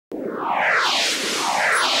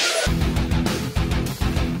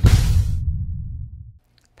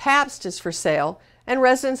Pabst is for sale, and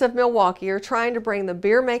residents of Milwaukee are trying to bring the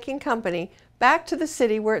beer-making company back to the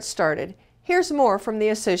city where it started. Here's more from the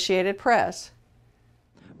Associated Press.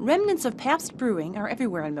 Remnants of Pabst brewing are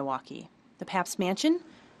everywhere in Milwaukee. The Pabst Mansion,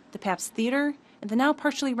 the Pabst Theater, and the now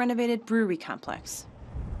partially renovated brewery complex.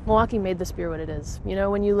 Milwaukee made this beer what it is. You know,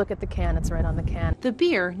 when you look at the can, it's right on the can. The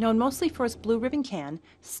beer, known mostly for its blue ribbon can,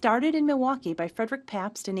 started in Milwaukee by Frederick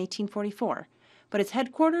Pabst in 1844, but its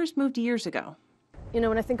headquarters moved years ago. You know,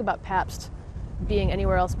 when I think about Pabst being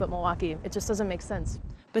anywhere else but Milwaukee, it just doesn't make sense.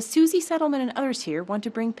 But Susie Settleman and others here want to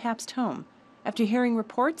bring Pabst home. After hearing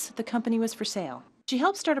reports, the company was for sale. She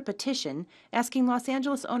helped start a petition asking Los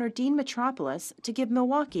Angeles owner Dean Metropolis to give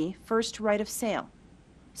Milwaukee first right of sale.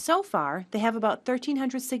 So far, they have about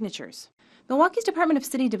 1,300 signatures. Milwaukee's Department of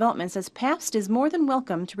City Development says Pabst is more than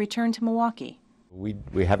welcome to return to Milwaukee.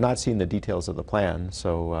 We have not seen the details of the plan,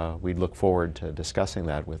 so we look forward to discussing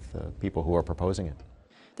that with people who are proposing it.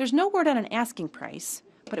 There's no word on an asking price,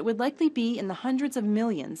 but it would likely be in the hundreds of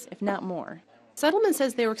millions, if not more. Settleman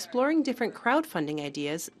says they were exploring different crowdfunding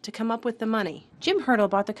ideas to come up with the money. Jim Hurdle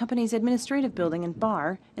bought the company's administrative building and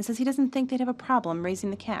bar and says he doesn't think they'd have a problem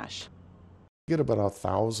raising the cash. We get about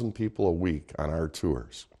 1,000 people a week on our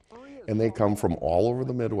tours, and they come from all over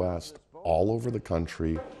the Midwest, all over the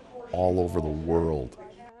country, all over the world.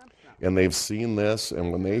 And they've seen this, and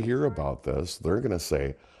when they hear about this, they're going to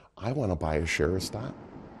say, I want to buy a share of stock.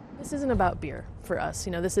 This isn't about beer for us.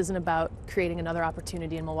 You know, this isn't about creating another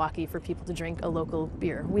opportunity in Milwaukee for people to drink a local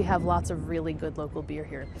beer. We have lots of really good local beer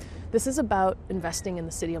here. This is about investing in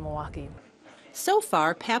the city of Milwaukee. So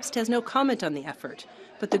far, Pabst has no comment on the effort,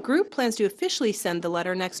 but the group plans to officially send the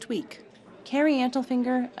letter next week. Carrie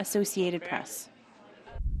Antelfinger, Associated Press.